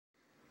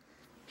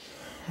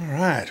All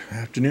right,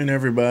 afternoon,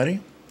 everybody.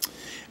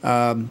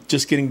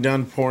 Just getting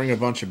done pouring a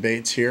bunch of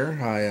baits here.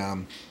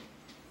 I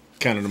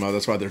counted them out.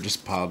 That's why they're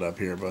just piled up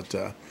here. But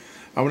I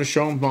want to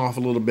show them off a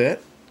little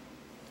bit.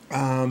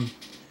 I've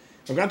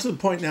gotten to the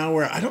point now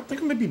where I don't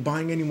think I'm going to be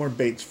buying any more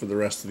baits for the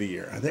rest of the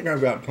year. I think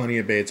I've got plenty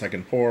of baits I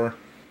can pour,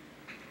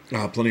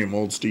 plenty of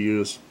molds to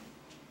use,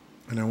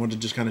 and I want to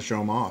just kind of show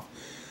them off.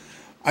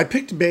 I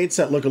picked baits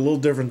that look a little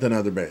different than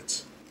other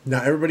baits.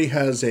 Now everybody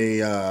has a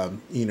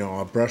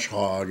a brush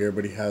hog.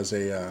 Everybody has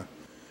a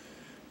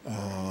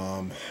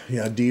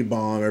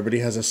D-bomb. Everybody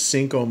has a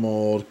Cinco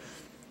mold.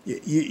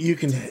 You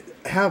can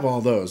have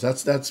all those.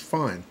 That's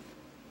fine.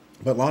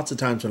 But lots of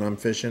times when I'm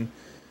fishing,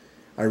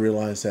 I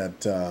realize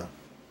that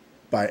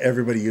by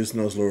everybody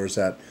using those lures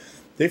that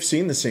they've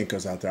seen the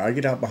Cincos out there. I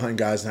get out behind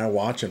guys and I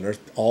watch them.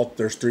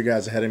 There's three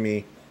guys ahead of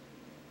me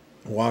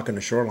walking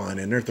the shoreline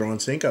and they're throwing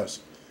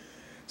Cincos.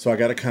 So I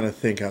got to kind of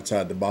think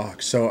outside the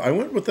box. So I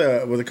went with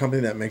a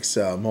company that makes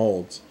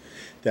molds,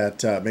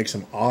 that makes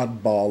some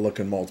oddball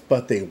looking molds,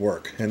 but they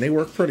work, and they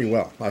work pretty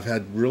well. I've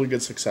had really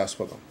good success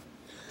with them.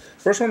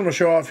 First one I'm going to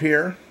show off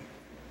here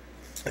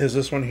is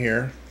this one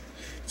here.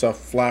 It's a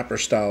flapper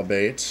style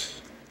bait.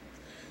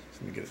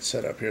 Let me get it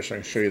set up here so I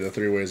can show you the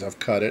three ways I've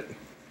cut it.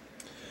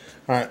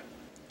 All right,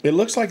 it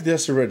looks like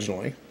this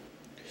originally.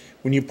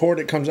 When you pour it,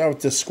 it comes out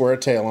with this square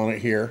tail on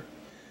it here.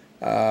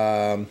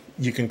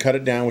 You can cut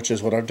it down, which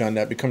is what I've done.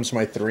 That becomes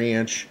my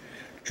 3-inch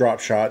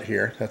drop shot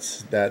here.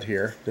 That's that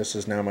here. This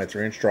is now my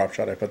 3-inch drop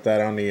shot. I put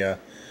that on the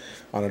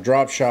on a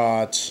drop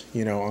shot,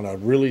 on a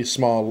really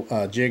small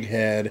jig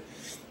head.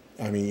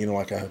 I mean,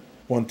 like a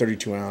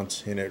 132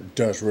 ounce, and it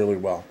does really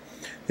well.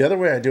 The other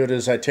way I do it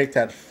is I take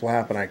that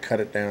flap and I cut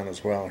it down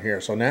as well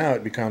here. So now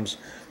it becomes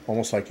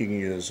almost like you can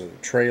use a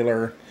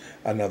trailer,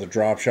 another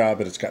drop shot,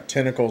 but it's got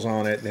tentacles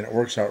on it, and it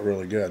works out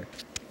really good.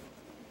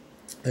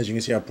 As you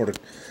can see, I poured a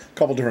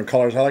couple different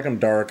colors. I like them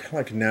dark. I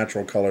like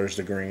natural colors,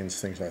 the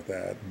greens, things like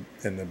that,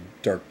 and the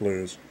dark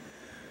blues.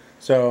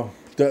 So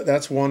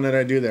that's one that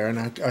I do there, and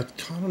I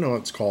don't know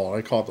what it's called.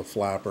 I call it the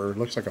flapper. It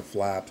looks like a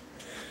flap.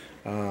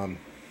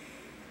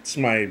 It's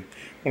one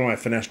of my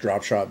finesse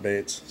drop shot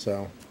baits.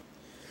 So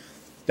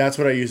that's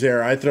what I use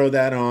there. I throw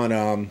that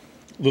on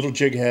little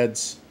jig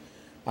heads.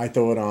 I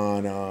throw it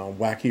on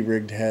wacky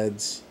rigged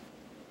heads.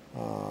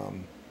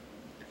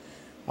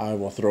 I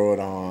will throw it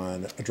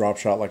on a drop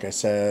shot, like I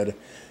said.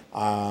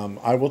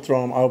 I will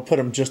throw them. I'll put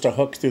them just a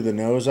hook through the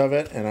nose of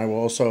it, and I will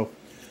also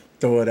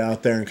throw it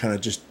out there and kind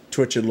of just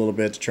twitch it a little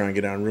bit to try and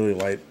get on really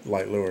light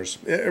lures.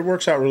 It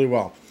works out really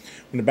well.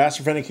 When the bass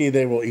are finicky,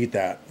 they will eat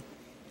that.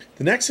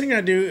 The next thing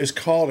I do is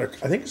I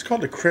think it's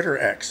called the Critter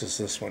X. Is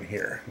this one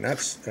here? And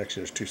that's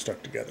actually there's two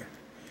stuck together.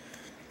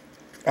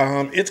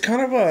 It's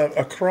kind of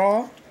a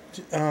craw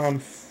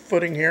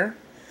footing here,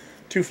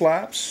 two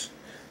flaps,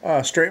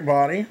 straight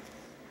body.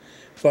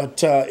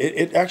 But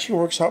it actually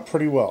works out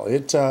pretty well.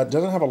 It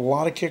doesn't have a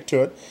lot of kick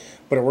to it,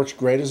 but it works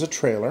great as a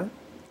trailer.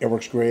 It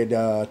works great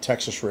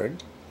Texas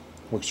rigged.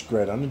 Works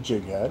great on a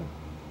jig head.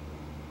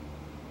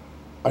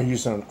 I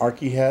use it on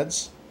Arky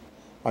heads,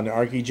 on the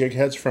Arky jig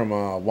heads from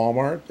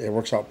Walmart. It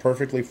works out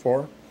perfectly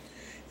for.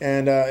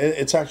 And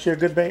it's actually a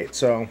good bait.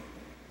 So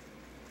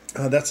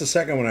that's the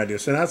second one I do.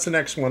 So that's the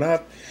next one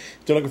up.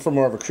 If you're looking for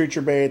more of a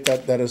creature bait,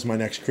 that is my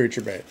next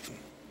creature bait.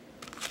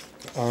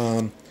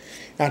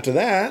 After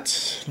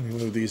that, let me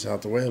move these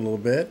out the way a little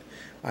bit.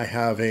 I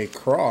have a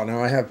craw.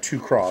 Now I have two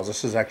craws.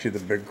 This is actually the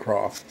big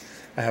craw.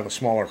 I have a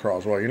smaller craw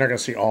as well. You're not going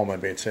to see all my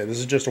baits today. This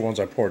is just the ones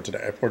I poured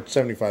today. I poured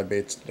 75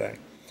 baits today.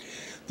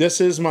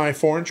 This is my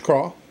 4-inch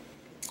craw.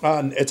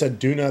 It's a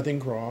do-nothing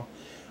craw.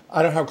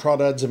 I don't have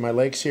crawdads in my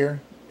lakes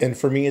here, and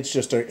for me, it's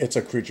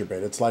a creature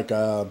bait. It's like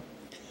a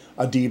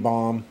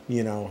D-bomb.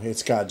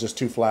 It's got just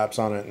two flaps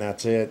on it, and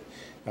that's it.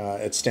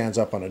 It stands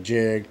up on a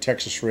jig,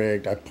 Texas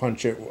rigged. I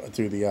punch it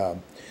through the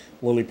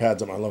lily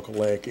pads at my local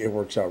lake. It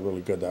works out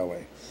really good that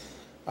way.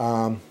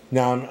 Now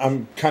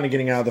I'm kind of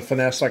getting out of the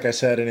finesse, like I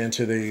said, and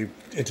into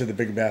the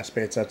big bass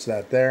baits. That's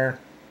that there.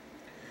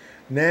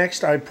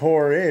 Next I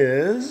pour where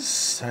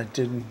is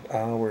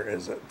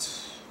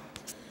it?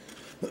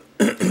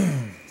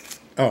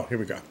 Oh, here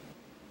we go.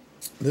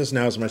 This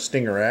now is my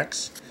Stinger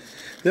X.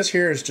 This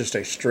here is just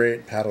a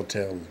straight paddle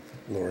tail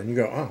lure, and you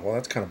go, oh well,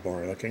 that's kind of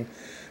boring looking,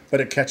 but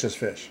it catches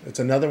fish. It's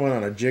another one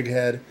on a jig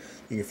head.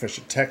 You can fish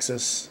at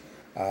Texas.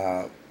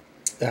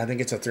 I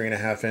think it's a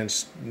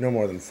 3.5-inch, no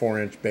more than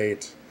 4-inch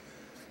bait.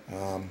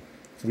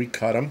 We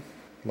cut them,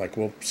 like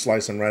we'll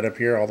slice them right up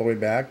here all the way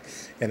back,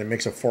 and it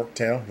makes a fork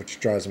tail, which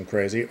drives them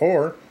crazy.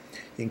 Or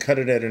you can cut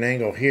it at an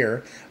angle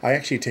here. I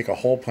actually take a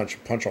hole punch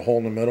a hole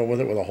in the middle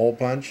with it with a hole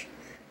punch,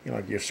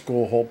 like your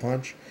school hole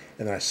punch,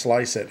 and then I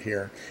slice it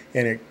here,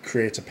 and it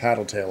creates a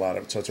paddle tail out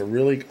of it. So it's a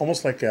really,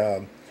 almost like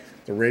the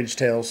Rage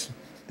Tails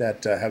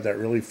that have that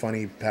really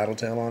funny paddle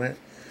tail on it.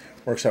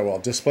 Works out well.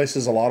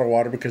 Displaces a lot of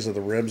water because of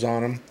the ribs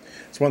on them.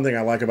 It's one thing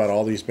I like about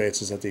all these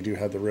baits is that they do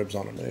have the ribs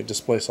on them. They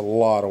displace a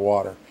lot of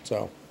water.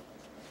 So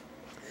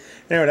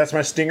anyway, that's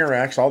my Stinger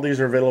X. All these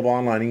are available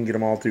online. You can get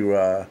them all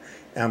through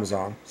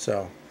Amazon.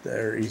 So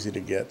they're easy to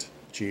get,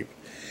 cheap.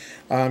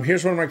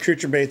 Here's one of my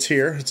creature baits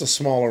here. It's a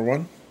smaller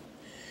one.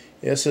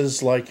 This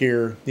is like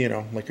your,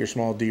 like your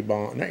small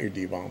D-bomb, not your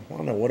D-bomb. I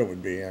don't know what it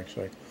would be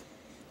actually,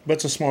 but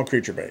it's a small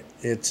creature bait.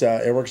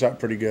 It works out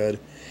pretty good.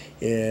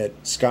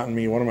 It's gotten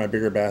me one of my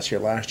bigger bass here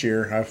last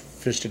year. I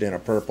fished it in a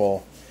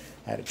purple.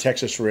 I had a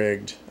Texas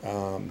rigged.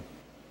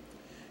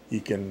 You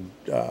can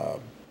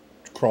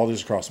crawl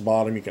these across the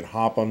bottom. You can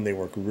hop them. They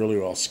work really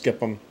well.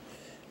 Skip them.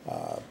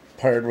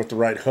 Paired with the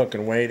right hook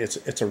and weight,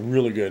 it's a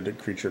really good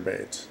creature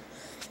bait.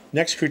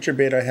 Next creature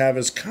bait I have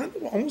is kind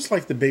of almost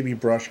like the baby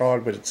brush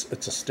hog, but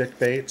it's a stick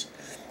bait.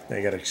 Now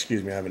you gotta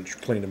excuse me, I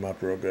haven't cleaned them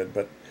up real good,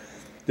 but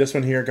this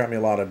one here got me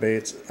a lot of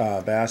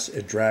bass.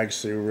 It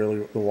drags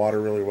through the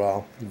water really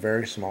well.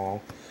 Very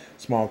small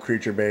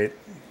creature bait.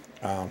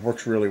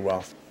 Works really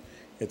well.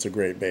 It's a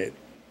great bait.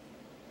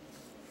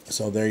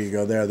 So there you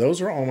go there. Those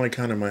are all my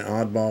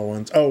oddball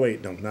ones. Oh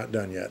wait, no, not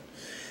done yet.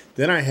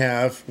 Then I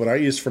have what I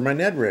use for my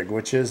Ned rig,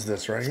 which is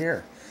this right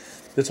here.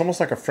 It's almost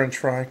like a French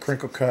fry,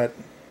 crinkle cut,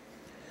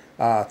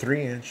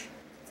 3-inch,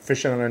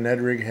 fishing on a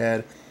Ned rig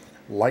head,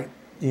 light,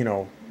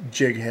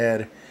 jig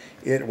head.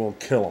 It will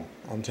kill them.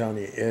 I'm telling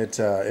you,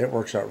 it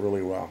works out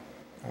really well.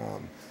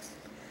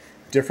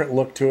 Different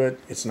look to it.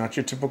 It's not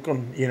your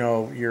typical,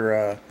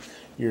 your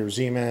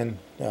Z-Man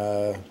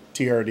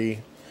TRD.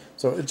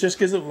 So it just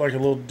gives it like a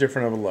little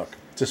different of a look.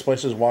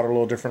 Displaces water a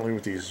little differently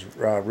with these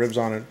ribs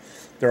on it.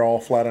 They're all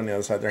flat on the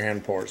other side. They're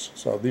hand pours.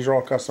 So these are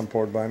all custom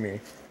poured by me.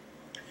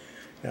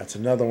 That's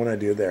another one I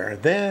do there.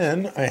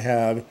 Then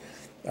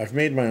I've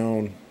made my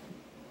own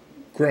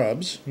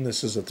grubs. And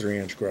this is a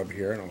 3-inch grub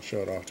here, and I'll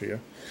show it off to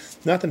you.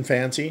 Nothing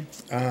fancy.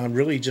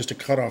 Really just a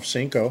cut-off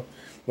Senko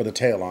with a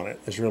tail on it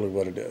is really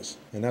what it is.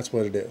 And that's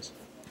what it is.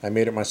 I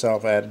made it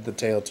myself. I added the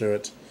tail to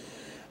it.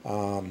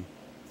 And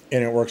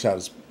it works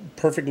out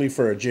perfectly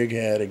for a jig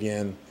head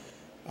again.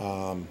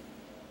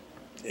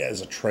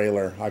 As a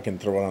trailer, I can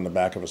throw it on the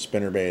back of a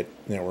spinnerbait,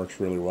 and it works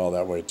really well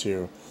that way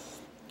too.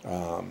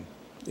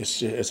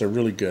 It's a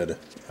really good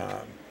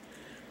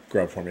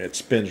grub for me. It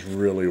spins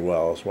really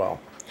well as well.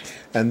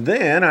 And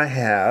then I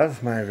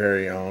have my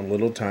very own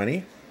little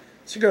tiny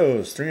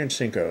Senkos, 3-inch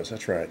Senkos.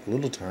 That's right,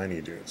 little tiny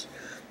dudes.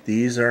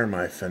 These are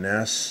my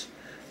finesse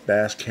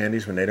bass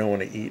candies when they don't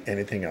want to eat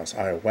anything else.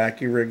 I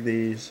wacky rig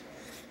these.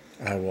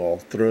 I will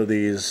throw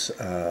these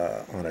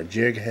on a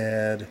jig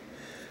head.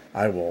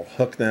 I will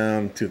hook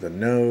them to the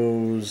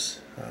nose.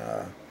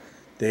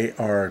 They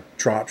are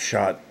drop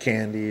shot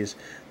candies.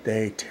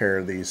 They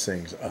tear these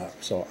things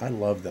up. So I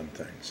love them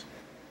things.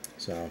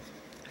 So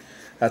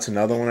that's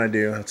another one I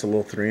do. That's a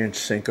little 3-inch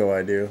Senko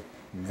I do.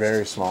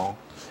 Very small.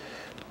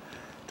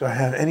 Do I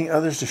have any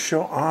others to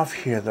show off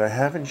here that I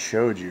haven't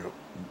showed you?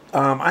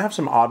 I have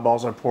some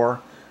oddballs I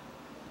pour.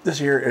 This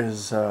here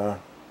is, I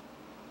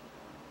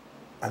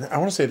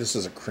want to say this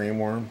is a cream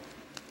worm.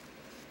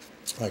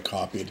 I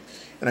copied,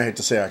 and I hate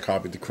to say I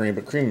copied the cream,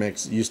 but cream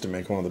used to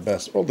make one of the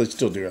best. Well, they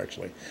still do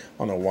actually. I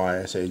don't know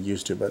why I say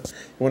used to, but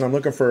when I'm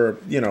looking for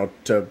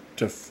to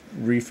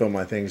refill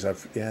my things,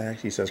 it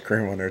actually says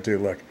cream on there too.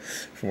 Look,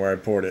 from where I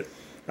poured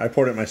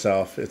it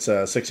myself. It's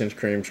a 6-inch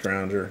cream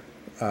scoundrel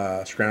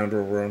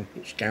worm,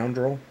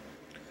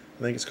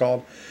 I think it's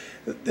called.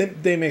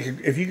 They make,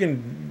 if you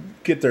can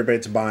get their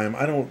baits, buy them.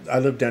 I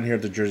live down here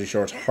at the Jersey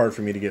Shore. It's hard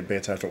for me to get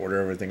baits. I have to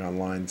order everything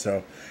online.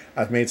 So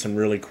I've made some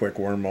really quick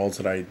worm molds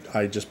that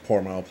I just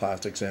pour my old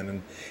plastics in,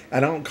 and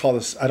I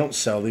don't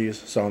sell these,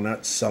 so I'm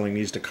not selling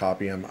these to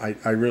copy them.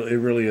 It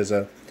really is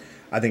I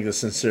think the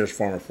sincerest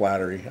form of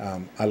flattery.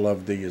 I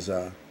love these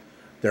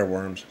their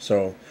worms.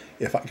 So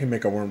if I can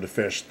make a worm to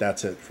fish,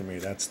 that's it for me.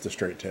 That's the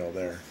straight tail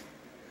there.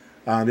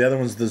 The other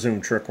one's the Zoom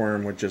Trick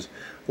Worm, which is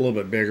a little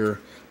bit bigger.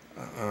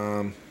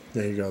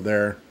 There you go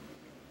there.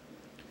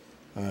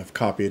 I've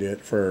copied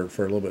it for a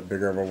little bit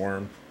bigger of a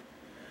worm.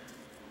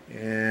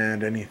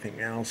 And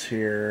anything else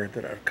here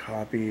that I've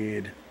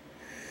copied?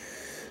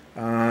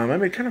 I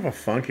made kind of a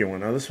funky one.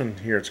 Now this one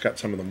here, it's got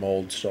some of the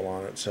mold still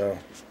on it, so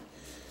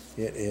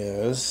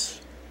it's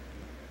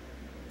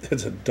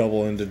a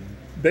double-ended.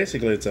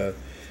 Basically, it's a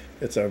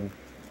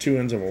 2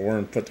 ends of a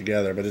worm put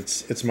together, but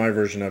it's my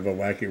version of a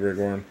wacky rig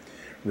worm.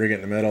 Rig it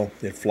in the middle.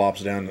 It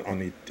flops down on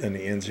the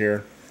ends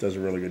here. Does a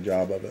really good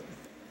job of it.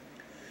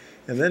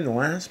 And then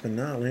last but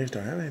not least, do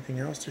I have anything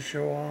else to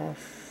show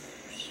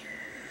off?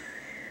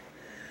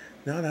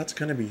 No, that's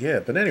going to be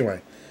it. But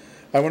anyway,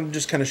 I want to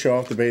just kind of show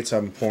off the baits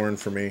I'm pouring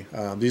for me.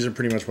 These are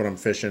pretty much what I'm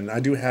fishing.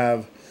 I do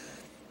have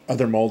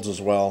other molds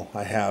as well.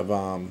 I have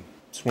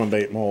swim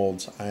bait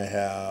molds. I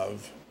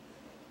have,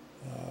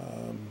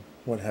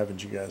 what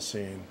haven't you guys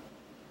seen?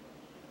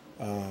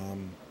 I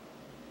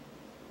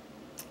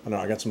don't know.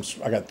 I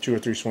got 2 or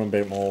 3 swim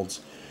bait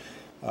molds.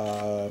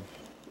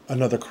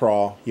 Another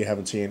craw you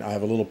haven't seen. I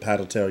have a little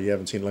paddle tail you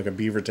haven't seen, like a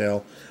beaver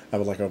tail. I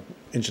have like a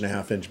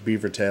 1.5-inch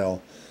beaver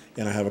tail,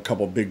 and I have a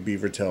couple big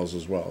beaver tails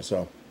as well.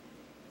 So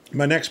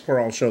my next pour,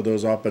 I'll show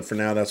those off, but for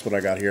now, that's what I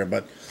got here.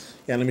 But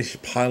yeah, let me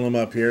pile them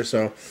up here.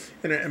 So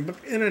in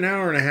an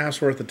hour and a half's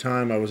worth of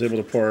time, I was able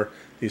to pour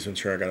these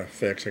ones here. I gotta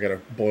fix. I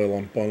gotta boil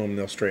them, and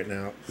they'll straighten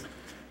out.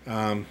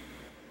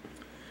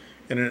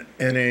 In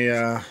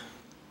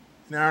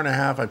An hour and a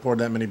half, I poured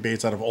that many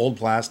baits out of old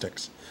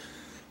plastics.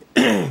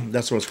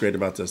 That's what's great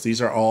about this.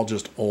 These are all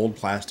just old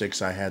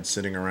plastics I had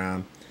sitting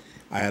around.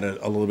 I had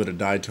a little bit of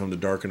dye to them to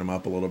darken them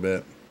up a little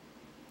bit.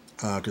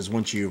 Because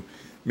once you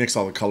mix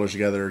all the colors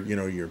together, you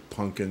know, your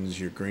pumpkins,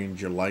 your greens,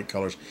 your light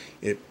colors,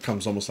 it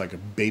comes almost like a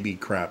baby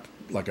crap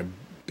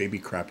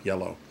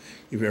yellow.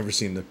 You've ever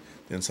seen the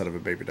inside of a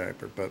baby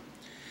diaper. But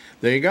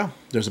there you go.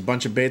 There's a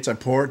bunch of baits I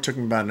poured. It took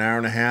me about an hour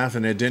and a half,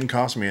 and it didn't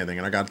cost me anything.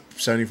 And I got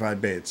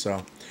 75 baits.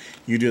 So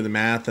you do the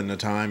math and the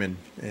time,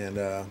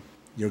 and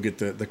you'll get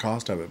the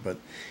cost of it. But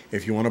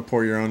if you want to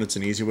pour your own, it's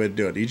an easy way to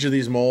do it. Each of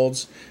these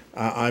molds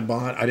I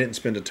didn't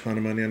spend a ton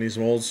of money on these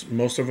molds.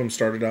 Most of them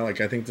started out, like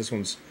I think this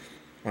one's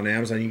on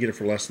Amazon. You can get it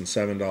for less than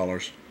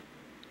 $7,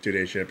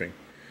 2-day shipping.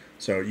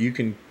 So you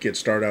can get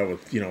started out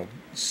with, you know,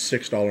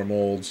 $6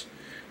 molds,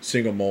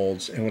 single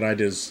molds. And what I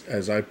did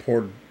is I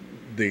poured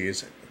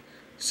these,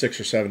 6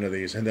 or 7 of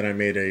these, and then I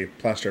made a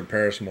plaster of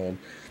Paris mold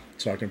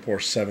so I can pour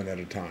 7 at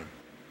a time.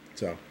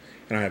 So,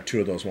 and I have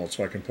 2 of those molds,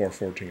 so I can pour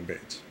 14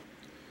 baits.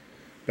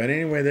 But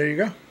anyway, there you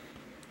go.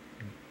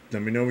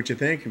 Let me know what you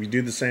think. If you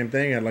do the same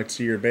thing, I'd like to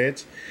see your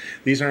baits.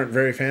 These aren't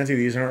very fancy.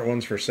 These aren't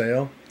ones for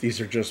sale.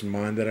 These are just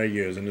mine that I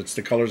use. And it's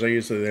the colors I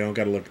use, so they don't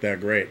got to look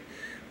that great.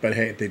 But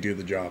hey, they do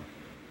the job.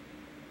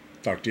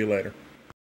 Talk to you later.